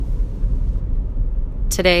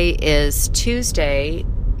Today is Tuesday,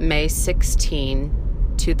 May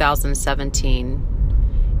 16,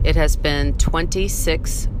 2017. It has been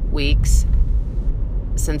 26 weeks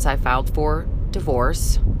since I filed for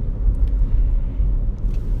divorce.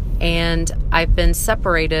 And I've been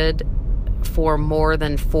separated for more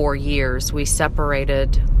than 4 years. We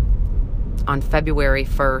separated on February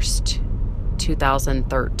 1st,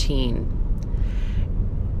 2013.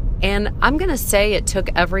 And I'm going to say it took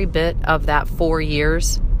every bit of that 4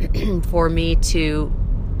 years for me to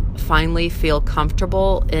finally feel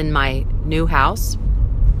comfortable in my new house.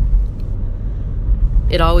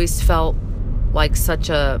 It always felt like such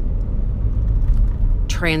a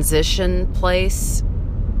transition place,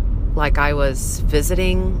 like I was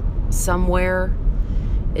visiting somewhere.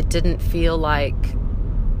 It didn't feel like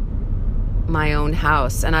my own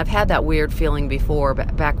house. And I've had that weird feeling before,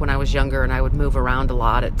 back when I was younger and I would move around a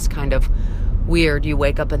lot. It's kind of weird. You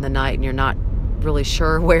wake up in the night and you're not really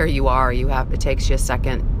sure where you are. It takes you a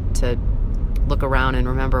second to look around and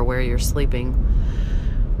remember where you're sleeping.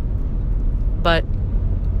 But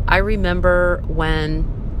I remember when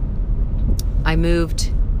I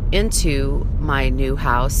moved into my new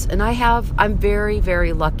house, and I'm very,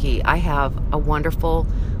 very lucky. I have a wonderful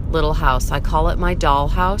little house. I call it my doll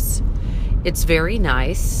house. It's very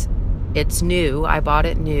nice. It's new. I bought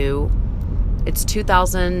it new. It's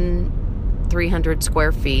 2,300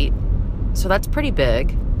 square feet. So that's pretty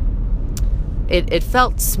big. It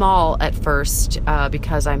felt small at first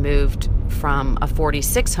because I moved from a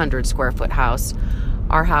 4,600 square foot house.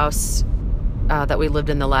 Our house that we lived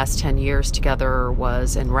in the last 10 years together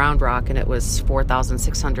was in Round Rock, and it was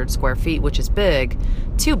 4,600 square feet, which is big.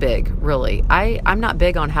 Too big, really. I'm not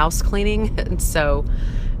big on house cleaning, and so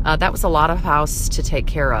that was a lot of house to take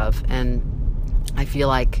care of, and I feel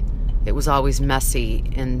like it was always messy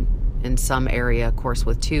in some area. Of course,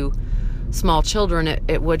 with 2 small children,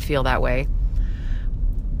 it would feel that way.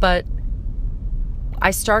 But I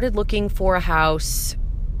started looking for a house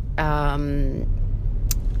in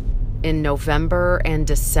November and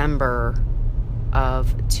December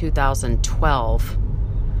of 2012,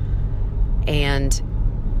 and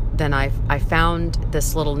then I found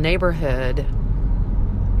this little neighborhood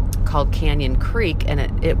called Canyon Creek,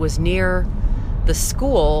 and it was near the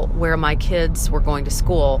school where my kids were going to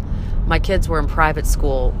school. My kids were in private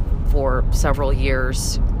school for several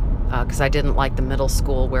years because I didn't like the middle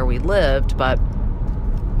school where we lived, but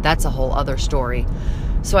that's a whole other story.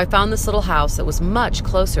 So I found this little house that was much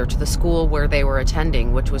closer to the school where they were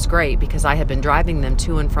attending, which was great because I had been driving them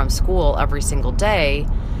to and from school every single day,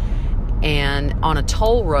 and on a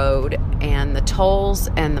toll road, and the tolls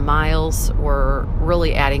and the miles were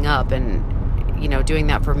really adding up, and doing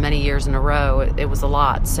that for many years in a row, it was a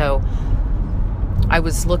lot. So I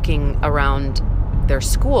was looking around their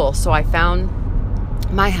school, so I found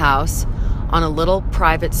my house on a little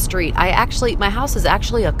private street. My house is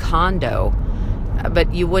actually a condo, but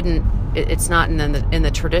it's not in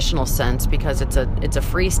the traditional sense because it's a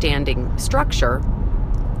freestanding structure,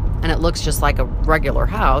 and it looks just like a regular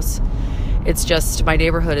house. It's just my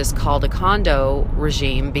neighborhood is called a condo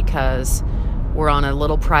regime because we're on a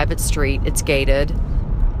little private street. It's gated,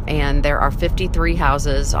 and there are 53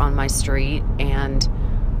 houses on my street, and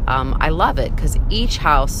I love it because each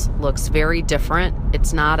house looks very different.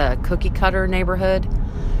 It's not a cookie cutter neighborhood.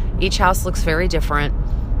 Each house looks very different,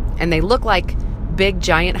 and they look like big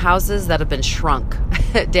giant houses that have been shrunk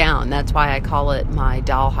down. That's why I call it my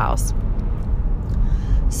doll house.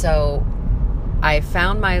 So I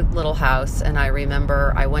found my little house, and I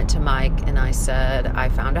remember I went to Mike and I said, I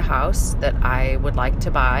found a house that I would like to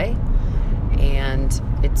buy, and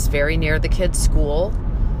it's very near the kids' school,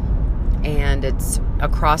 and it's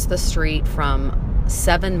across the street from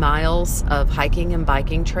 7 miles of hiking and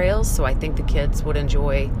biking trails, so I think the kids would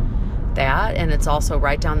enjoy that. And it's also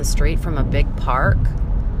right down the street from a big park.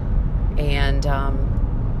 And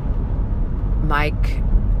Mike,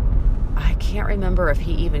 I can't remember if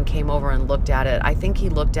he even came over and looked at it. I think he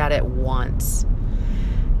looked at it once,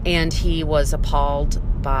 and he was appalled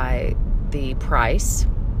by the price.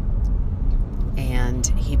 And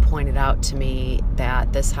he pointed out to me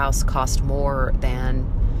that this house cost more than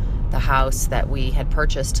the house that we had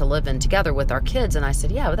purchased to live in together with our kids. And I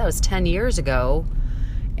said, yeah, but that was 10 years ago,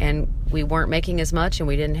 and we weren't making as much, and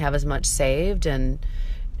we didn't have as much saved. And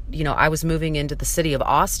I was moving into the city of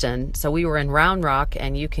Austin, so we were in Round Rock,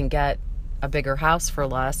 and you can get a bigger house for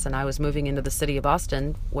less. And I was moving into the city of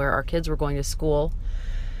Austin where our kids were going to school.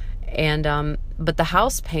 And but the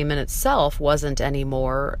house payment itself wasn't any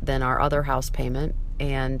more than our other house payment.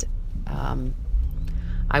 And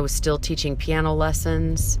I was still teaching piano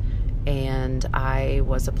lessons, and I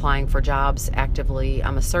was applying for jobs actively.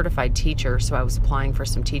 I'm a certified teacher, so I was applying for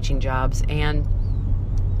some teaching jobs, and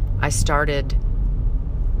I started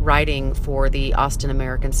writing for the Austin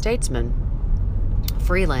American-Statesman,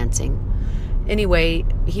 freelancing. Anyway,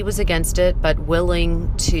 he was against it, but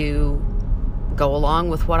willing to go along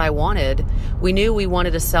with what I wanted. We knew we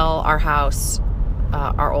wanted to sell our house,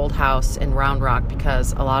 our old house in Round Rock,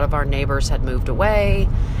 because a lot of our neighbors had moved away,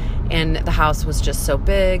 and the house was just so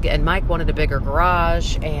big, and Mike wanted a bigger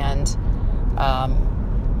garage, and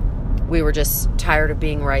we were just tired of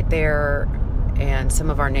being right there, and some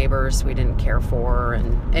of our neighbors we didn't care for.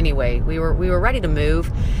 And anyway, we were ready to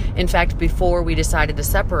move. In fact, before we decided to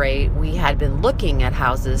separate, we had been looking at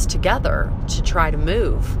houses together to try to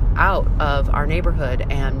move out of our neighborhood,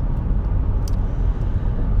 and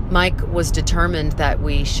Mike was determined that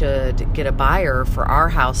we should get a buyer for our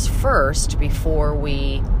house first before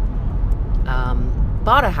we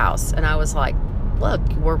bought a house. And I was like, look,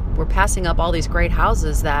 we're passing up all these great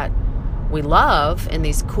houses that we love in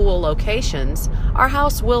these cool locations. Our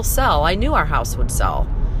house will sell. I knew our house would sell.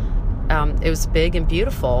 It was big and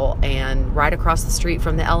beautiful and right across the street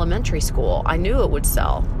from the elementary school. I knew it would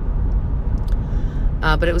sell.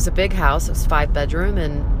 But it was a big house. It was 5-bedroom,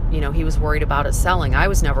 and he was worried about it selling. I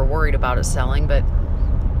was never worried about it selling,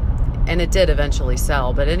 and it did eventually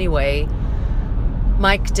sell. But anyway,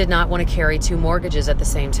 Mike did not want to carry 2 mortgages at the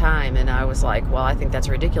same time, and I was like, well, I think that's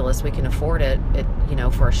ridiculous. We can afford it.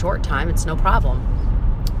 For a short time, it's no problem.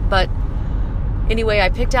 But anyway, I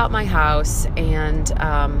picked out my house, and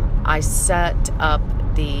I set up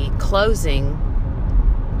the closing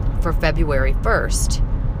for February 1st,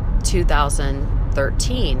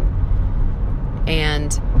 2013.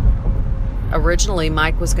 And originally,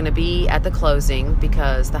 Mike was going to be at the closing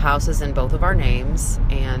because the house is in both of our names,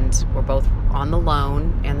 and we're both on the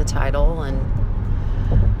loan and the title.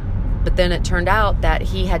 But then it turned out that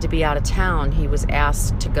he had to be out of town. He was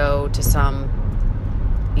asked to go to some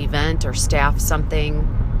event or staff something.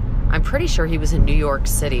 I'm pretty sure he was in New York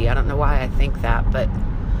City. I don't know why I think that, but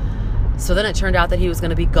so then it turned out that he was going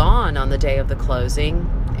to be gone on the day of the closing,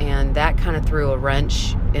 and that kind of threw a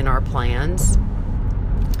wrench in our plans.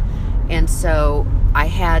 And so I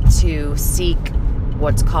had to seek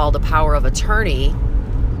what's called a power of attorney,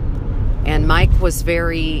 and Mike was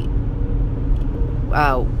very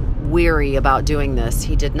weary about doing this.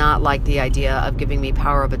 He did not like the idea of giving me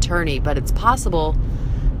power of attorney, but it's possible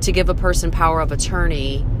to give a person power of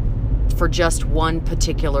attorney for just one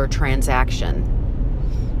particular transaction.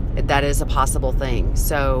 That is a possible thing.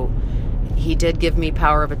 So he did give me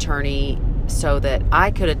power of attorney so that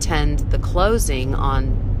I could attend the closing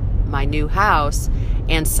on my new house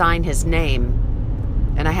and sign his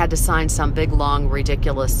name. And I had to sign some big, long,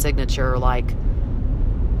 ridiculous signature like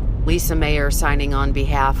Lisa Mayer signing on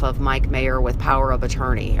behalf of Mike Mayer with power of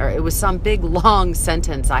attorney. Or it was some big, long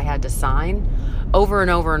sentence I had to sign over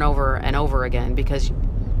and over and over and over again, because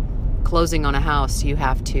closing on a house, you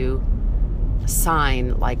have to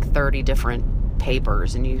sign like 30 different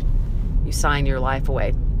papers, and you sign your life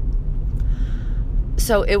away.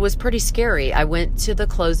 So it was pretty scary. I went to the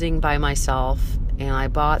closing by myself, and I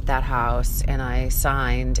bought that house, and I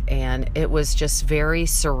signed, and it was just very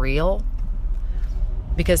surreal,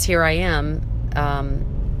 because here I am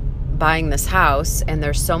buying this house, and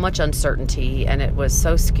there's so much uncertainty, and it was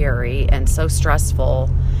so scary and so stressful,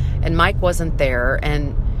 and Mike wasn't there.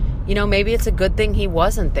 And maybe it's a good thing he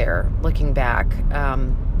wasn't there, looking back.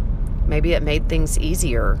 Maybe it made things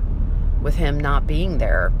easier with him not being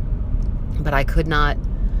there. But I could not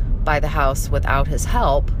buy the house without his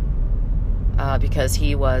help because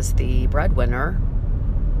he was the breadwinner.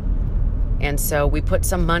 And so we put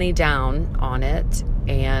some money down on it,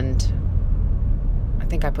 and I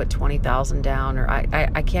think I put $20,000 down, or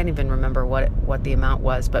I can't even remember what the amount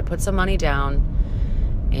was, but put some money down,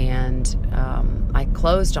 and I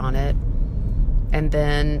closed on it. And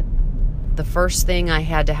then the first thing I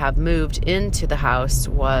had to have moved into the house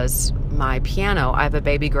was my piano. I have a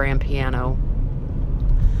baby grand piano,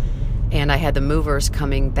 and I had the movers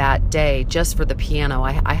coming that day just for the piano.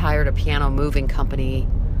 I hired a piano moving company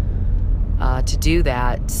to do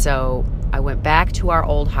that. So I went back to our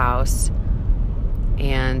old house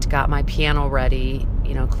and got my piano ready,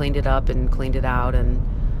 cleaned it up and cleaned it out. And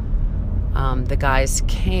the guys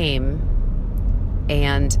came,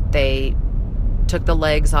 and they took the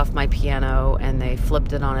legs off my piano, and they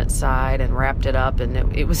flipped it on its side and wrapped it up, and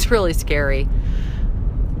it was really scary.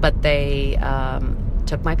 But they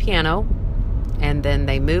took my piano, and then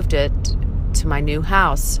they moved it to my new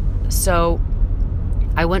house. So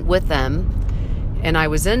I went with them, and I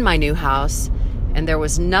was in my new house, and there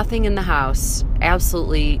was nothing in the house,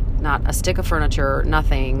 absolutely not a stick of furniture,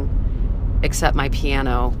 nothing except my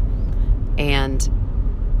piano. And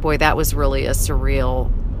boy, that was really a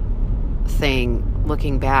surreal thing.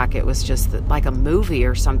 Looking back, it was just like a movie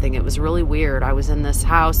or something. It was really weird. I was in this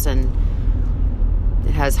house, and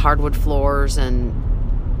it has hardwood floors and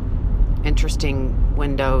interesting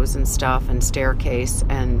windows and stuff and staircase,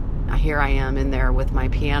 and here I am in there with my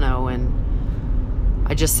piano, and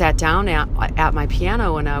I just sat down at my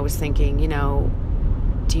piano, and I was thinking,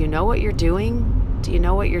 do you know what you're doing? Do you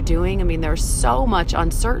know what you're doing? I mean, there's so much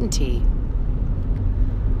uncertainty.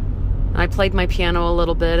 I played my piano a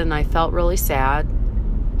little bit, and I felt really sad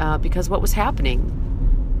because what was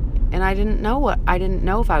happening, and I didn't know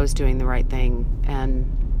if I was doing the right thing,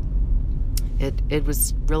 and it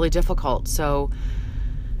was really difficult. So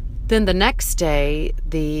then the next day,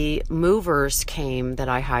 the movers came that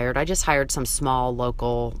I hired. I just hired some small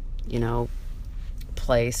local,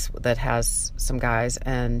 place that has some guys,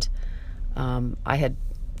 and I had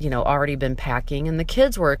already been packing, and the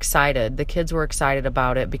kids were excited. The kids were excited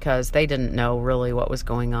about it because they didn't know really what was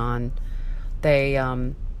going on. They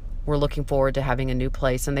were looking forward to having a new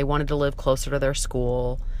place, and they wanted to live closer to their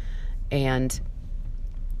school. And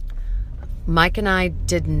Mike and I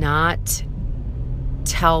did not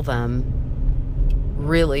tell them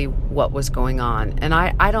really what was going on. And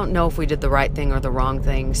I don't know if we did the right thing or the wrong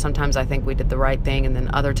thing. Sometimes I think we did the right thing, and then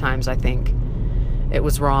other times I think it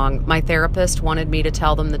was wrong. My therapist wanted me to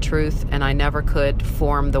tell them the truth, and I never could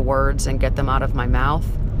form the words and get them out of my mouth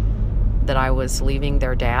that I was leaving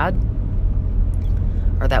their dad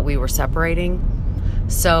or that we were separating.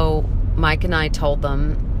 So Mike and I told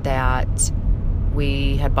them that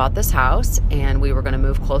we had bought this house and we were going to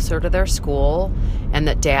move closer to their school, and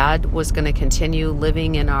that Dad was going to continue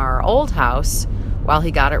living in our old house while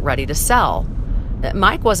he got it ready to sell.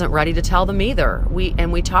 Mike wasn't ready to tell them either. We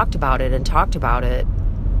talked about it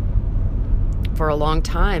for a long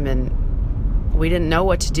time, and we didn't know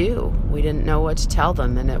what to do. We didn't know what to tell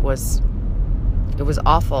them, and it was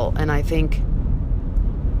awful. And I think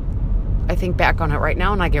back on it right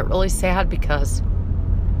now, and I get really sad because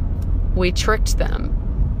we tricked them.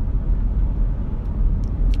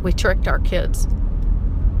 We tricked our kids,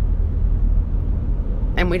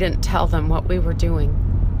 and we didn't tell them what we were doing.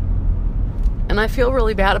 And I feel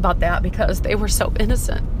really bad about that because they were so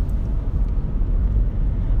innocent.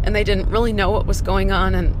 And they didn't really know what was going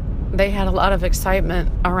on, and they had a lot of excitement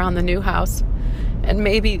around the new house. And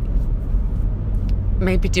maybe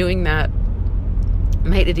doing that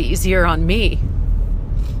made it easier on me.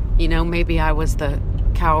 Maybe I was the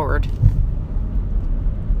coward.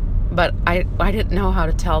 But I didn't know how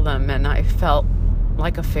to tell them, and I felt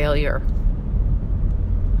like a failure.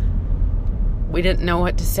 We didn't know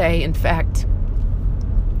what to say. In fact,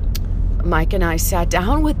 Mike and I sat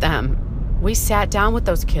down with them. We sat down with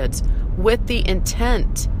those kids with the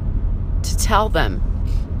intent to tell them.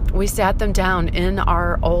 We sat them down in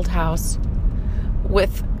our old house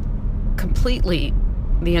with completely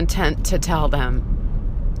the intent to tell them.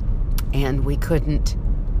 And we couldn't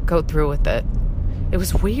go through with it. It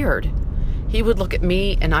was weird. He would look at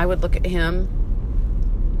me and I would look at him,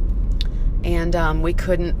 and we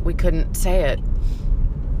couldn't say it.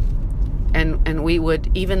 And we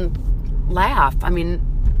would even laugh. I mean,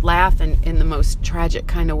 laugh in the most tragic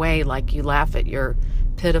kind of way, like you laugh at your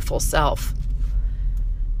pitiful self.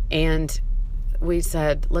 And we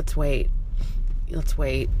said, let's wait.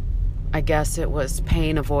 I guess it was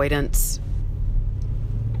pain avoidance.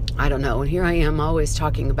 I don't know. And here I am always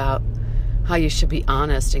talking about how you should be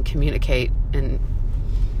honest and communicate, and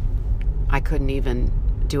I couldn't even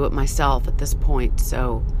do it myself at this point.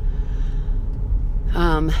 So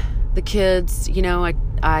the kids,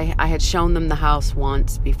 I had shown them the house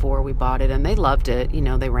once before we bought it, and they loved it.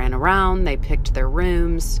 They ran around, they picked their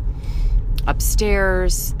rooms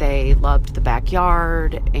upstairs, they loved the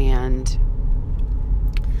backyard, and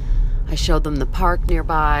I showed them the park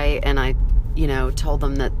nearby, and I told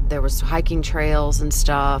them that there was hiking trails and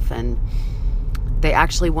stuff, and they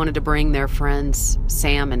actually wanted to bring their friends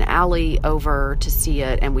Sam and Allie over to see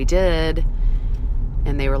it, and we did.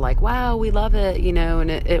 And they were like, wow, we love it,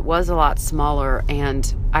 and it was a lot smaller.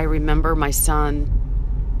 And I remember my son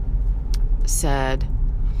said,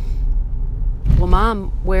 well,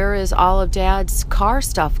 Mom, where is all of Dad's car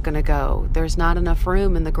stuff going to go? There's not enough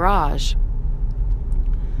room in the garage.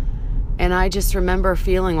 And I just remember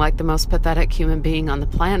feeling like the most pathetic human being on the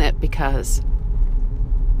planet because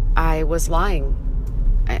I was lying.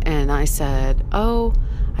 And I said, oh,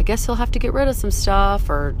 I guess he'll have to get rid of some stuff,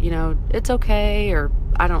 or, it's okay, or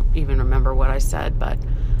I don't even remember what I said, but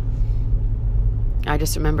I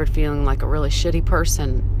just remembered feeling like a really shitty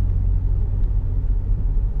person.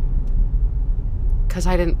 because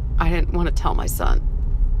I didn't want to tell my son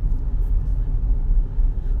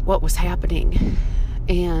what was happening,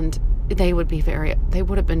 and they would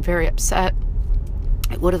have been very upset.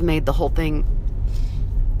 It would have made the whole thing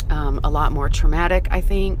a lot more traumatic, I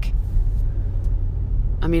think.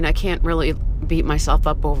 I mean, I can't really beat myself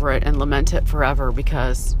up over it and lament it forever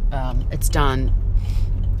because it's done.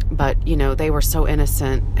 But, you know, they were so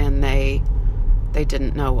innocent, and they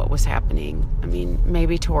didn't know what was happening. I mean,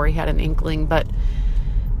 maybe Tori had an inkling, but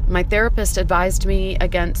my therapist advised me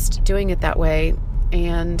against doing it that way,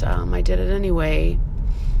 and I did it anyway.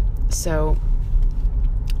 So,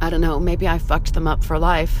 I don't know, maybe I fucked them up for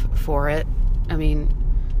life for it. I mean,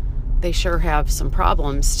 they sure have some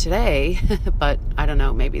problems today, but I don't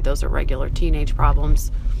know, maybe those are regular teenage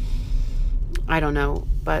problems. I don't know,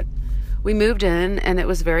 but we moved in, and it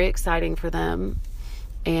was very exciting for them,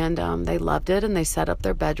 and they loved it, and they set up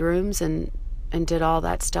their bedrooms and did all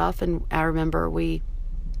that stuff. And I remember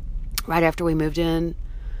right after we moved in,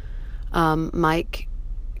 Mike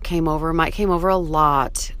came over a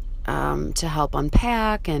lot to help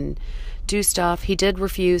unpack and do stuff. He did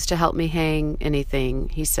refuse to help me hang anything.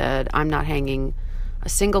 He said, I'm not hanging a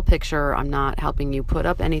single picture. I'm not helping you put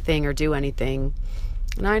up anything or do anything.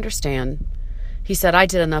 And I understand. He said, I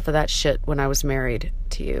did enough of that shit when I was married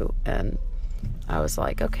to you. And I was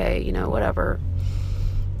like, okay, you know, whatever.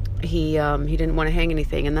 He didn't want to hang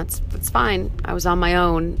anything, and that's fine. I was on my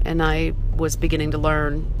own, and I was beginning to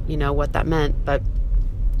learn, you know, what that meant. But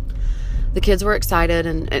the kids were excited,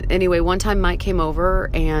 and anyway, one time Mike came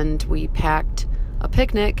over, and we packed a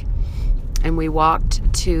picnic, and we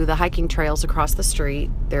walked to the hiking trails across the street.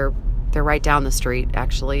 They're right down the street,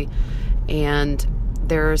 actually, and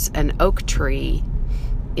there's an oak tree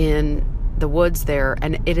in the woods there,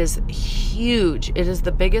 and it is huge. It is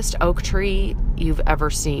the biggest oak tree you've ever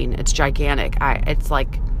seen. It's gigantic. It's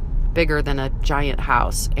like bigger than a giant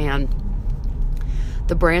house, and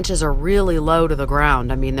the branches are really low to the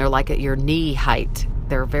ground. I mean, they're like at your knee height.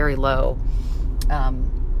 They're very low.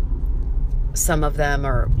 Some of them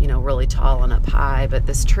are, you know, really tall and up high, but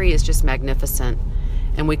this tree is just magnificent,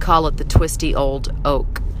 and we call it the twisty old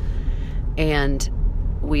oak. And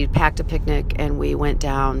we packed a picnic, and we went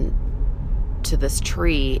down to this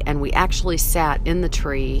tree, and we actually sat in the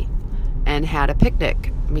tree and had a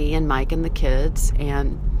picnic, me and Mike and the kids.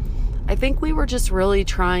 And I think we were just really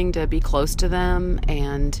trying to be close to them,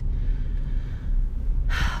 and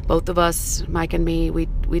both of us, Mike and me, we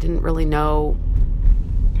didn't really know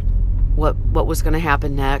what was going to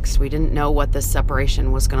happen next. We didn't know what this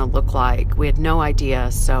separation was going to look like. We had no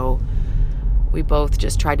idea, so we both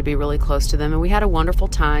just tried to be really close to them, and we had a wonderful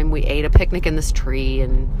time. We ate a picnic in this tree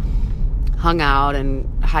and hung out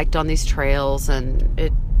and hiked on these trails,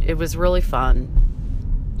 and it was really fun.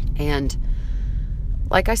 And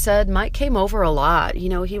like I said, Mike came over a lot. You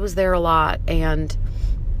know, he was there a lot, and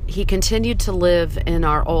he continued to live in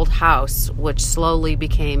our old house, which slowly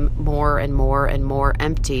became more and more and more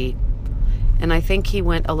empty. And I think he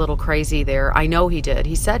went a little crazy there. I know he did.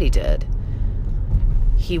 He said he did.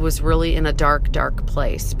 He was really in a dark, dark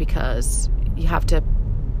place, because you have to,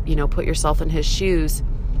 you know, put yourself in his shoes.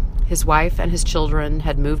 His wife and his children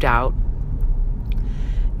had moved out,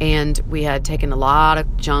 and we had taken a lot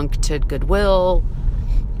of junk to Goodwill.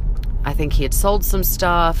 I think he had sold some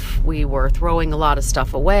stuff. We were throwing a lot of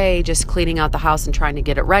stuff away, just cleaning out the house and trying to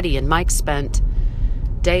get it ready. And Mike spent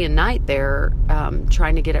day and night there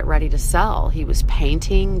trying to get it ready to sell. He was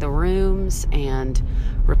painting the rooms and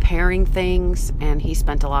repairing things, and he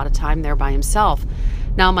spent a lot of time there by himself.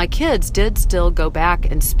 Now, my kids did still go back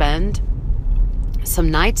and spend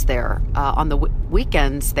some nights there. On the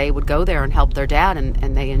weekends, they would go there and help their dad,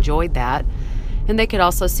 and they enjoyed that. And they could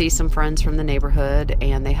also see some friends from the neighborhood,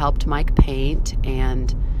 and they helped Mike paint,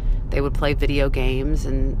 and they would play video games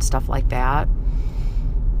and stuff like that.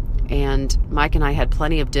 And Mike and I had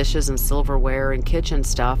plenty of dishes and silverware and kitchen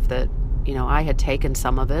stuff that, you know, I had taken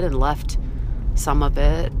some of it and left some of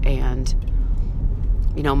it. And,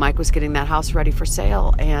 you know, Mike was getting that house ready for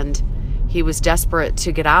sale, and he was desperate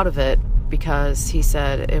to get out of it because he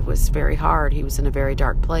said it was very hard. He was in a very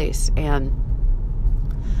dark place. And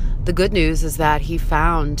the good news is that he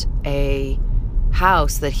found a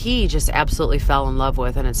house that he just absolutely fell in love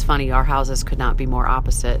with. And it's funny, our houses could not be more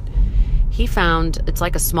opposite. He found, it's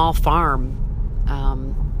like a small farm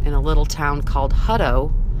in a little town called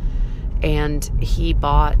Hutto, and he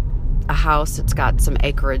bought a house. It's got some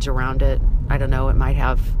acreage around it. I don't know, it might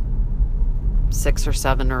have 6 or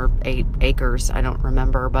 7 or 8 acres. I don't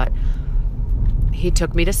remember, but he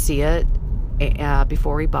took me to see it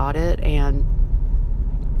before he bought it, and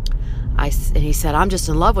And he said, I'm just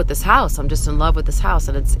in love with this house. I'm just in love with this house.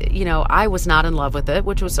 And it's, I was not in love with it,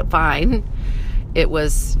 which was fine. It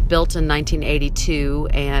was built in 1982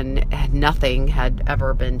 and nothing had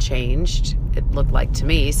ever been changed, it looked like to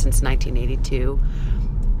me, since 1982.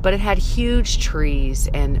 But it had huge trees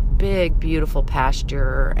and big, beautiful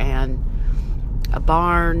pasture and a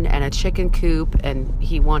barn and a chicken coop. And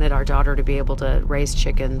he wanted our daughter to be able to raise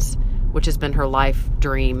chickens, which has been her life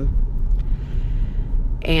dream.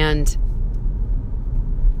 And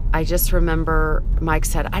I just remember Mike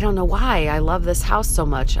said, I don't know why I love this house so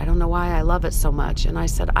much. I don't know why I love it so much. And I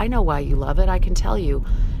said, I know why you love it. I can tell you.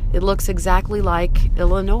 It looks exactly like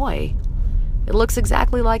Illinois. It looks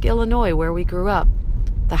exactly like Illinois, where we grew up.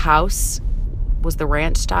 The house was the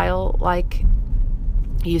ranch style like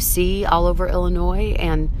you see all over Illinois,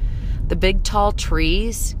 and the big tall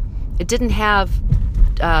trees. It didn't have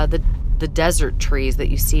the desert trees that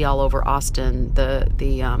you see all over Austin,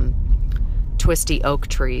 the twisty oak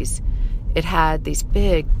trees. It had these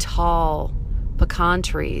big tall pecan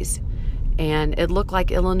trees, and it looked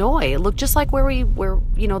like Illinois. It looked just like where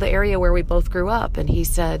the area where we both grew up. And he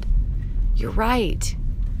said, you're right.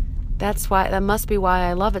 That must be why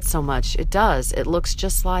I love it so much. It does. It looks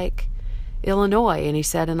just like Illinois. And he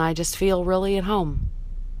said, and I just feel really at home.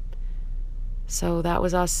 So that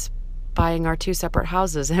was us buying our 2 separate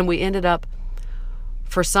houses. And we ended up,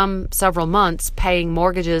 for several months, paying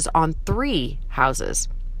mortgages on 3 houses.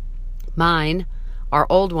 Mine, our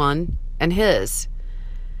old one, and his.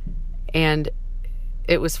 And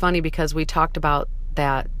it was funny because we talked about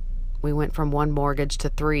that. We went from 1 mortgage to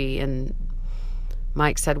 3, and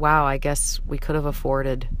Mike said, wow, I guess we could have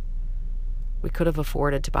afforded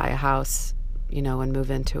to buy a house, and move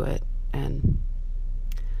into it. And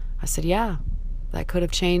I said, yeah, that could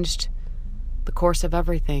have changed the course of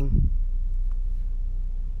everything.